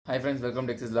Hi friends, welcome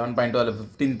to exercise 11.12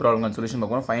 15th problem and solution.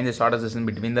 Find the shortest distance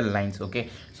between the lines. Okay,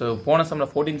 so போன சம்ல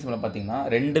 14th சம்ல பாத்தீங்கன்னா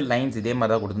ரெண்டு lines இதே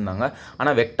மாதிரி தான் கொடுத்திருந்தாங்க.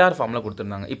 ஆனா வெக்டார் ஃபார்ம்ல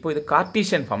கொடுத்திருந்தாங்க. இப்போ இது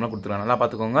கார்ட்டீசியன் ஃபார்ம்ல கொடுத்திருக்காங்க. நல்லா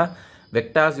பாத்துக்கோங்க.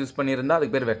 வெக்டார்ஸ் யூஸ் பண்ணியிருந்தா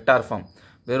அதுக்கு பேர் வெக்டார் ஃபார்ம்.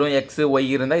 வெறும் x y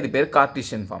இருந்தா இது பேர்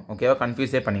கார்ட்டீசியன் ஃபார்ம். ஓகேவா,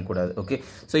 கன்ஃபியூஸே பண்ணிக்க கூடாது. ஓகே,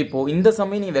 சோ இப்போ இந்த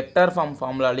சமயம் நீ வெக்டார்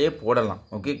ஃபார்முலாலயே போடலாம்.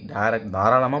 ஓகே,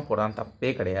 தாராளமா போடலாம்,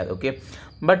 தப்பே கிடையாது. ஓகே,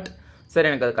 பட் சரி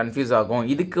எனக்கு அது கன்ஃபியூஸ் ஆகும்.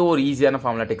 இதுக்கு ஒரு ஈஸியான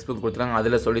ஃபார்முலா டெக்ஸ்ட் புக் கொடுத்துருக்காங்க,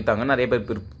 அதில் சொல்லித்தாங்க. நிறைய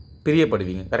பேர்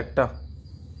பிரியப்படுவீங்க. கரெக்டாக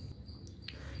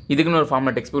இதுக்குன்னு ஒரு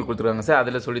ஃபார்முலா டெக்ஸ்ட் புக் கொடுத்துருக்காங்க சார்,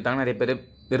 அதில் சொல்லித்தாங்க, நிறைய பேர்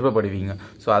விருப்பப்படுவீங்க.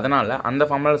 ஸோ அதனால் அந்த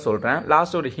ஃபார்முலாவில் சொல்கிறேன்.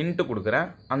 லாஸ்ட் ஒரு ஹிண்ட்டு கொடுக்குறேன்.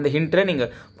 அந்த ஹிண்ட்டில்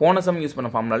நீங்கள் போன சம் யூஸ்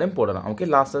பண்ண ஃபார்முலாலையும் போடலாம். ஓகே,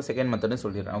 லாஸ்ட்டாக செகண்ட் மெத்தட்னு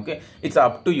சொல்லிடுறேன். Okay, it's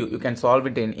up to you, you can solve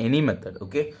it in any method.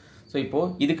 Okay, so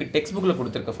இப்போது இதுக்கு டெக்ஸ்ட் புக்கில்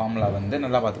கொடுத்துருக்க ஃபார்முலா வந்து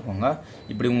நல்லா பார்த்துக்கோங்க.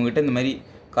 இப்படி உங்கள்கிட்ட இந்த மாதிரி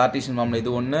கார்ட்டீசியன் ஃபார்முலா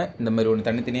இது ஒன்று, இந்த மாதிரி ஒன்று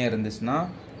தனித்தனியாக இருந்துச்சுன்னா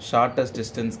ஷார்ட்டஸ்ட்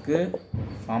டிஸ்டன்ஸ்க்கு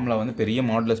ஃபார்முலா வந்து பெரிய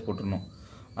மாடுலஸ் போட்டுருணும்.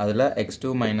 அதில் x2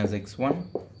 minus x1,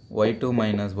 y2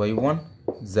 minus y1,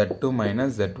 z2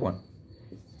 minus z1,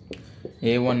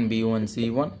 a1 b1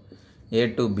 c1,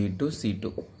 a2 b2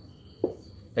 c2.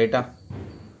 ரைட்டா?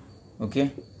 ஓகே,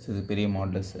 ஸோ இது பெரிய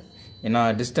மாடுலஸ். ஏன்னா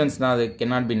டிஸ்டன்ஸ்னால் அது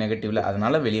cannot be நெகட்டிவ்ல,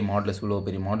 அதனால் வெளியே மாடுலஸ் இவ்வளோ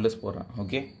பெரிய மாடுலஸ் போடுறேன்.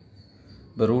 ஓகே,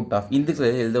 இப்போ ரூட் ஆஃப் இதுக்கு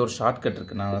எழுத ஒரு ஷார்ட்கட்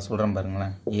இருக்குது, நான் சொல்கிறேன்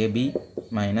பாருங்களேன். ஏபி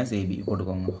மைனஸ் ஏபி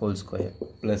போட்டுக்கோங்க, ஹோல் ஸ்கொயர்,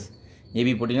 ப்ளஸ்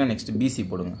ஏபி போட்டிங்கன்னா நெக்ஸ்ட்டு பிசி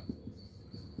போடுங்க,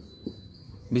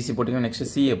 பிசி போட்டிங்கன்னா நெக்ஸ்ட்டு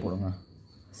சிஏ போடுங்க,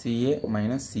 சிஏ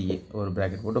மைனஸ் சிஏ ஒரு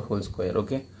ப்ராக்கெட் போட்டு ஹோல் ஸ்கொயர்.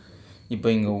 ஓகே, இப்போ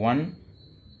இங்கே 1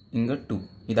 இங்கே 2,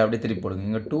 இதை அப்படியே திருப்பி போடுங்க,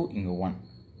 இங்கே 2 இங்கே 1.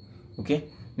 ஓகே,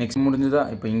 நெக்ஸ்ட் முடிஞ்சுதா?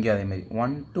 இப்போ இங்கே அதேமாதிரி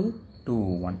 1 2 2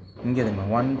 1, இங்கே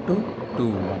அதேமாதிரி 1 2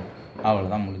 2 1,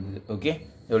 அவ்வளோதான் முடிஞ்சுது. ஓகே,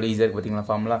 எவ்வளோ ஈஸியாக இருக்குது பார்த்தீங்களா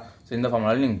ஃபார்முலா? ஸோ இந்த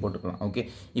ஃபார்முலாவில் நீங்கள் போட்டுக்கலாம். ஓகே,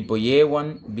 இப்போ A1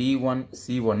 B1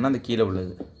 C1 அந்த கீழே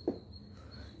உள்ளது,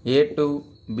 A2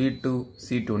 B2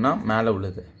 C2னா மேலே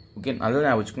உள்ளது. ஓகே, நல்லா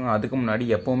நான் வச்சுக்கோங்க. அதுக்கு முன்னாடி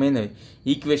எப்போவுமே இந்த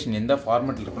ஈக்குவேஷன் எந்த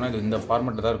ஃபார்மெட்டில் இருக்கணும், இது இந்த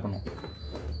ஃபார்மெட்டில் தான் இருக்கணும்.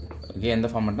 ஓகே, எந்த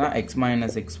ஃபார்மெட்னா x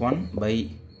minus x1 by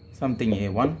something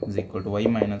A1 is equal to y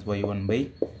minus y1 by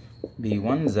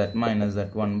B1, z minus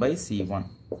z1 by C1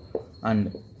 and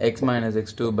x minus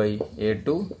x2 by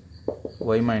A2,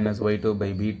 y minus y2 by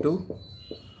b2,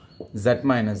 z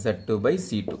minus z2 by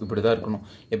c2. இப்படி தான் இருக்கணும்.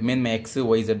 எப்பவுமே நம்ம x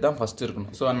y z தான் first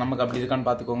இருக்கணும். So நமக்கு அப்படி இருக்கான்னு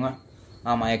பார்த்துக்கோங்க.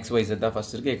 ஆமாம், x y z தான்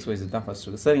ஃபஸ்ட் இருக்குது, x y z தான் ஃபஸ்ட்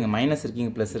இருக்குது. சார் இங்கே மைனஸ்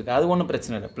இருக்கீங்க, ப்ளஸ் இருக்குது, அது ஒன்றும்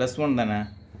பிரச்சனை இல்லை. ப்ளஸ் ஒன் தானே,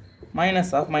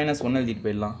 மைனஸ் ஆஃப் மைனஸ் ஒன்று எழுதிட்டு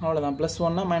போயிடலாம், அவ்வளோதான். ப்ளஸ்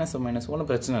ஒன்னா மைனஸ் ஆஃப் மைனஸ் ஒன்றும்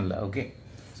பிரச்சனை இல்லை. ஓகே,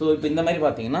 ஸோ இப்போ இந்த மாதிரி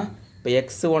பார்த்தீங்கன்னா இப்போ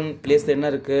x1 பிளேஸில் என்ன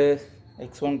இருக்குது,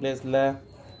 x1 பிளேஸில்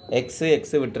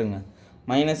எக்ஸு விட்டுருங்க,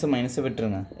 மைனஸு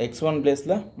விட்டுருங்க, x1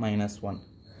 பிளேஸில் minus 1.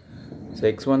 So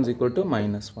x1 is equal to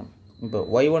minus 1. இப்போ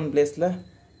y1 பிளேஸில்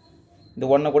இந்த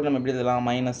ஒன்றை கூட நம்ம எப்படி எழுதலாம்,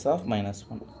 மைனஸ் ஆஃப் மைனஸ்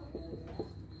 1,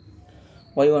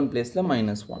 y1 பிளேஸில்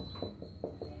மைனஸ் 1.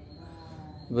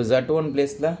 இப்போ z1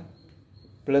 பிளேஸில்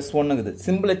ப்ளஸ் 1 இருக்குது,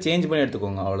 சிம்பிளை சேஞ்ச் பண்ணி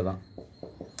எடுத்துக்கோங்க, அவ்வளோதான்.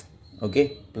 ஓகே,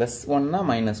 ப்ளஸ் 1னா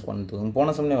மைனஸ் 1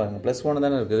 போன சமயம் பாருங்க, ப்ளஸ் 1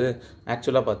 தானே இருக்குது,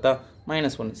 ஆக்சுவலாக பார்த்தா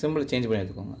மைனஸ் 1, சிம்பிளை சேஞ்ச் பண்ணி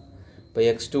எடுத்துக்கோங்க. இப்போ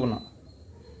x2னா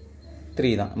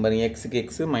 3 தான் பாருங்க, எக்ஸுக்கு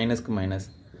எக்ஸு மைனஸ்க்கு மைனஸ்,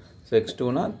 ஸோ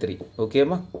x2னா 3.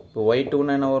 ஓகேவா? இப்போ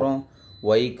y2னா என்ன வரும்,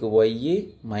 yக்கு y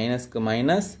மைனஸ்க்கு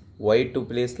மைனஸ், y2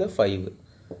 பிளேஸில் 5,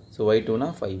 ஸோ y2னா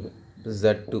 5.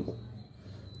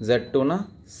 z2னா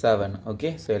 7. ஓகே,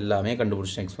 ஸோ எல்லாமே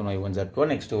கண்டுபிடிச்சேன். x1 y1 z1,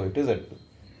 x2 y2 z2.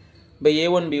 இப்போ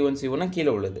a1 b1 c1னா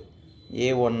கீழே உள்ளது,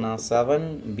 a1னா 7,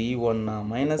 b1னா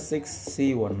மைனஸ் 6,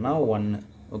 c1னா 1.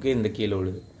 ஓகே, இந்த கீழே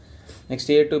உள்ளது.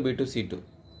 Next a2 b2 c2,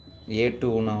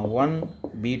 a2னா 1,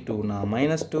 b2னா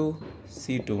minus 2,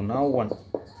 c2னா 1.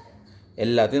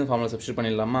 எல்லாத்தையும் ஃபார்முலா சப்ஸ்டிட்யூட்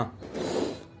பண்ணிடலாமா?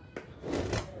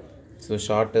 ஸோ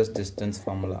ஷார்ட்டஸ்ட் டிஸ்டன்ஸ்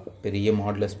ஃபார்முலா பெரிய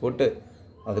மாடுலஸ் போட்டு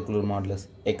அதுக்குள்ள ஒரு மாடுலஸ்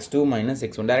x2 மைனஸ்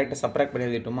x1 டேரெக்டாக சப்ராக்ட் பண்ணி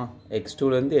எழுதிட்டோமா?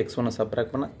 x2லேருந்து x1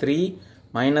 சப்ராக்ட் பண்ணால் 3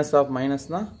 minus of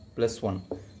மைனஸ்னால் plus 1,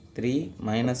 3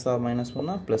 minus of minus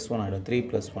 1னா plus 1 ஆகிடும். 3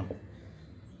 + 1,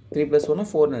 3 + 1னா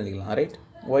 4 எழுதிக்கலாம். Right,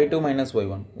 y2 minus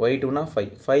y1, y2னா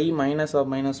 5, 5 minus of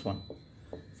minus 1,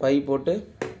 5 போட்டு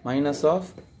minus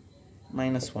of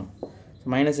minus 1,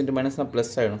 minus into மைனஸ்னால்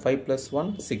plus ஆகிடும். 5 + 1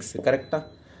 6, கரெக்டாக?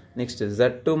 Next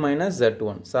z2 minus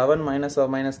z1, 7 minus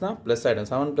of மைனஸ்னால் plus ஆகிடும்.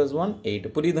 7 + 1 8,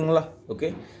 புரியுதுங்களா? Okay,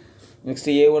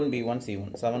 next a1 b1 c1,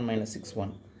 7 minus 6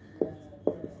 1,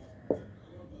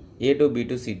 a2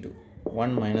 b2 c2,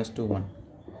 1 minus 2 1,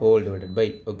 whole divided by,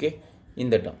 okay,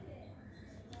 இந்த term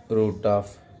root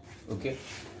of. Okay,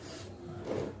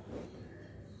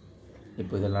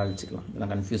 இப்போ இதெல்லாம் அழிச்சிக்கலாம்,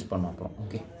 இதெல்லாம் confuse பண்ணோம் அப்புறம்.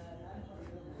 ஓகே,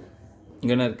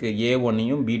 இங்கே என்ன இருக்குது,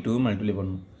 a1ஐயும் b2யும் மல்டிப்ளை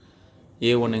பண்ணணும்.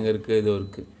 a1 எங்கே இருக்குது, இதோ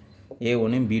இருக்குது,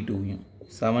 a1ஐயும் b2ஐயும்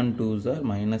 7 2s are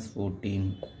minus 14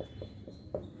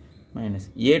 minus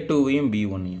a2ஐயும்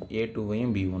b1ஐயும்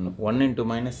 1 into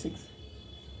minus 6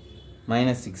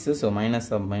 minus 6, so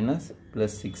minus of minus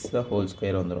plus 6 the whole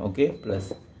square வந்துரும். Okay, plus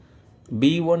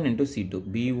b1 into c2,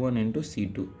 b1 into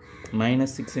c2,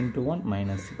 minus 6 into 1,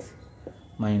 minus 6,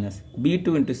 minus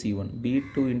b2 into c1,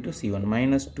 b2 into c1,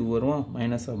 minus 2 வரும்,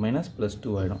 minus of minus plus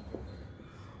 2 ஆயிடும்,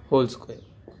 whole square,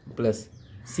 plus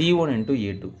c1 into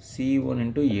a2, c1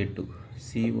 into a2,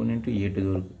 c1 into a2,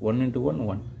 1 into 1,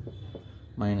 1,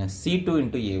 minus c2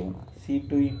 into a1,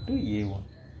 c2 into a1,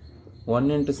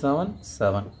 1 into 7,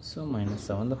 7, so minus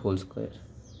 7 the whole square.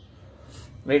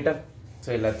 Right? So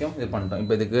எல்லாத்தையும் இது பண்ணிட்டோம்.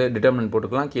 இப்போ இதுக்கு determinant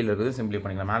போட்டுக்கலாம், கீழே இருக்கிறது simply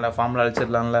பண்ணிக்கலாம். மேலே ஃபார்முலா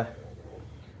அழிச்சிடலாம்ல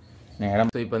நேரம்.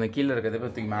 ஸோ இப்போ அந்த கீழே இருக்கிறத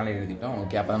பற்றி மேலே எழுதிட்டோம்.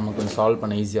 ஓகே, அப்போ நமக்கு கொஞ்சம் சால்வ்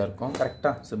பண்ண ஈஸியாக இருக்கும்.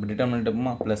 கரெக்டாக? ஸோ இப்போ determinant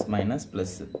எப்போமா plus minus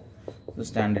plus, so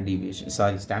standard deviation,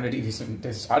 standard deviation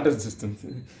shorter distance,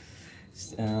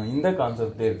 இந்த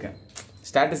கான்செப்டே இருக்கேன்,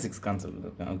 ஸ்டாட்டிஸ்டிக்ஸ் கான்செப்ட்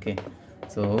இருக்கேன். ஓகே,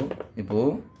 ஸோ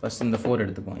இப்போது ஃபஸ்ட் இந்த 4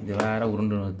 எடுத்துப்போம். இது வேறு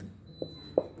உருண்டுன்னு வருது.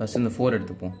 ஃபஸ்ட் இந்த 4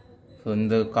 எடுத்துப்போம். ஸோ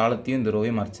இந்த காலத்தையும் இந்த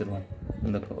ரோவையும் மறைச்சிடுவோம்.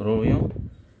 இந்த ரோவையும்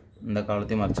இந்த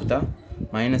காலத்தையும் மறைச்சிட்டா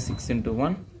minus 6 into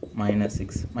 1, minus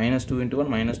 6, minus 2 into 1,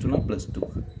 minus 2 plus 2.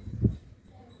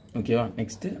 ஓகேவா?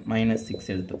 நெக்ஸ்ட்டு minus 6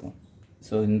 எடுத்துப்போம்.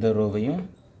 ஸோ இந்த ரோவையும்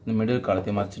இந்த மிடில்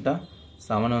காலத்தையும் மறைச்சிட்டா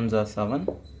 7 1s are 7,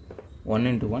 1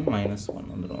 into 1, minus 1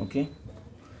 வந்துடும். ஓகே,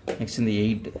 நெக்ஸ்ட் இந்த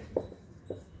 8,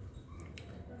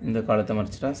 இந்த காலத்தை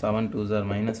மறைச்சிட்டா 7 2s are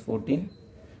minus 14,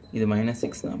 இது minus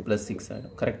 6 தான், plus 6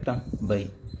 ஆகிடும். கரெக்டாக? பை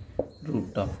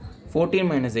root of 14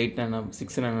 minus 8 என்ன,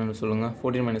 6 என்னன்னு சொல்லுங்கள்.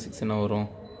 14 minus 6 என்ன வரும்?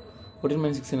 14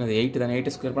 minus 6 என்னது? 8 தானே.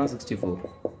 8 ஸ்கொயர் பண்ணால் 64,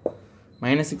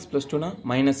 minus 6 plus 2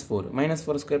 minus 4, minus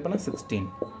 4 square பண்ணால் 16,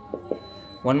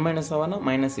 1 minus 7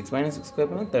 minus 6, minus 6 ஸ்கொயர்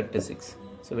பண்ணால் 36.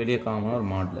 ஸோ வெளியே காமனாக ஒரு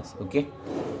மாடுலஸ். ஓகே,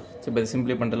 ஸோ இப்போ இது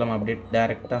சிம்பிளி பண்ணிடலாம் அப்படியே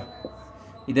டேரெக்டாக.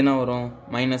 இது என்ன வரும்?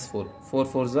 minus 4, 4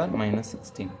 4s are minus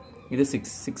 16, இது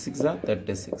 6 6 6 are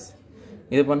 36,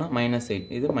 இது பண்ணால் minus 8,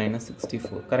 இது minus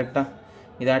 64. கரெக்டாக?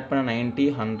 இது ஆட் பண்ண 90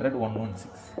 100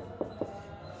 116.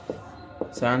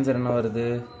 ஸோ ஆன்சர் என்ன வருது?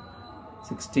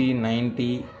 60 90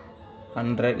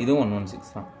 100, இதுவும் 116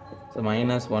 தான். So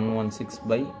minus 116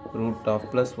 by root of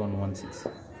plus 116.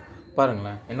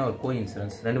 பாருங்களேன், என்ன ஒரு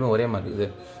கோஇன்சிடென்ஸ், ரெண்டுமே ஒரே மாதிரி இருக்குது.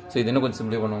 ஸோ இது என்ன கொஞ்சம்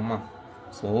சிம்பிளி பண்ணுவோமா?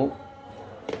 ஸோ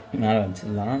மேலே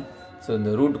வச்சிடலாம். ஸோ இந்த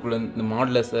ரூட்டுக்குள்ளே இந்த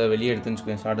மாடுலஸை வெளியே எடுத்துன்னு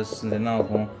வச்சுக்கோங்க. ஷார்ட்டஸ்ட் டிஸ்டன்ஸ் என்ன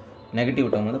ஆகும்? நெகட்டிவ்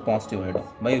டேர்ம் வந்து பாசிட்டிவ் ஆகிடும்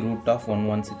பை ரூட் ஆஃப்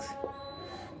 116.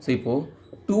 ஸோ இப்போது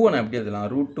 2 எப்படி எழுதலாம்?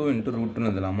 √2 into √2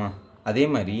 எழுதலாமா? அதே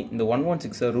மாதிரி இந்த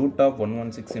 116 root of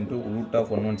 116 into root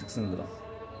of 116 எழுதலாம்.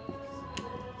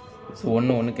 So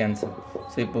 1 cancel.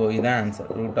 ஸோ இப்போது இதான் ஆன்சர்,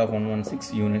 ரூட் ஆஃப்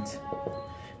 116 யூனிட்ஸ்.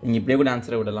 நீங்கள் இப்படியே கூட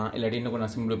ஆன்சரை விடலாம், இல்லாட்டி இன்னும் கூட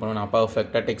நான் சிம்பிளி பண்ணுவேன். நான்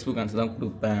பர்ஃபெக்டாக டெக்ஸ்ட் புக் ஆன்சர் தான்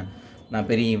கொடுப்பேன், நான்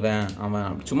பெரியவன்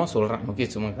அவன் சும்மா சொல்கிறேன். ஓகே,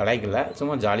 சும்மா கலாய்க்கல,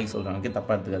 சும்மா ஜாலிக்கு சொல்கிறேன். ஓகே,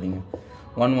 தப்பாக எடுத்துக்காதீங்க.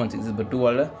 116 இப்போ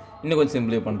 2ஆல் இன்னும் கொஞ்சம்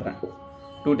சிம்பிளி பண்ணுறேன்.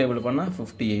 2 டேபிள் பண்ணால்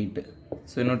 58,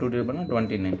 ஸோ இன்னும் 2 டேபிள் பண்ணால்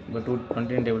 29, இப்போ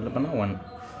 29 டேபிள் பண்ணால் 1.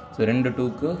 ஸோ 2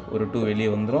 2க்கு ஒரு 2 வெளியே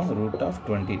வந்துடும், ரூட் ஆஃப்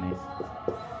 29.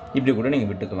 இப்படி கூட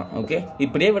நீங்கள் விட்டுக்கலாம். ஓகே,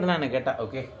 இப்படியே விடலாம் என்ன கேட்டால்.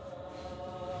 ஓகே,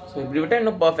 ஸோ இப்படி விட்டால்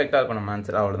இன்னும் பர்ஃபெக்டாக இருக்கும் நம்ம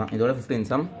ஆன்சர். அவ்வளோதான், இதோட 15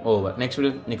 some over. Next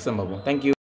video next sum பார்ப்போம். தேங்க்யூ.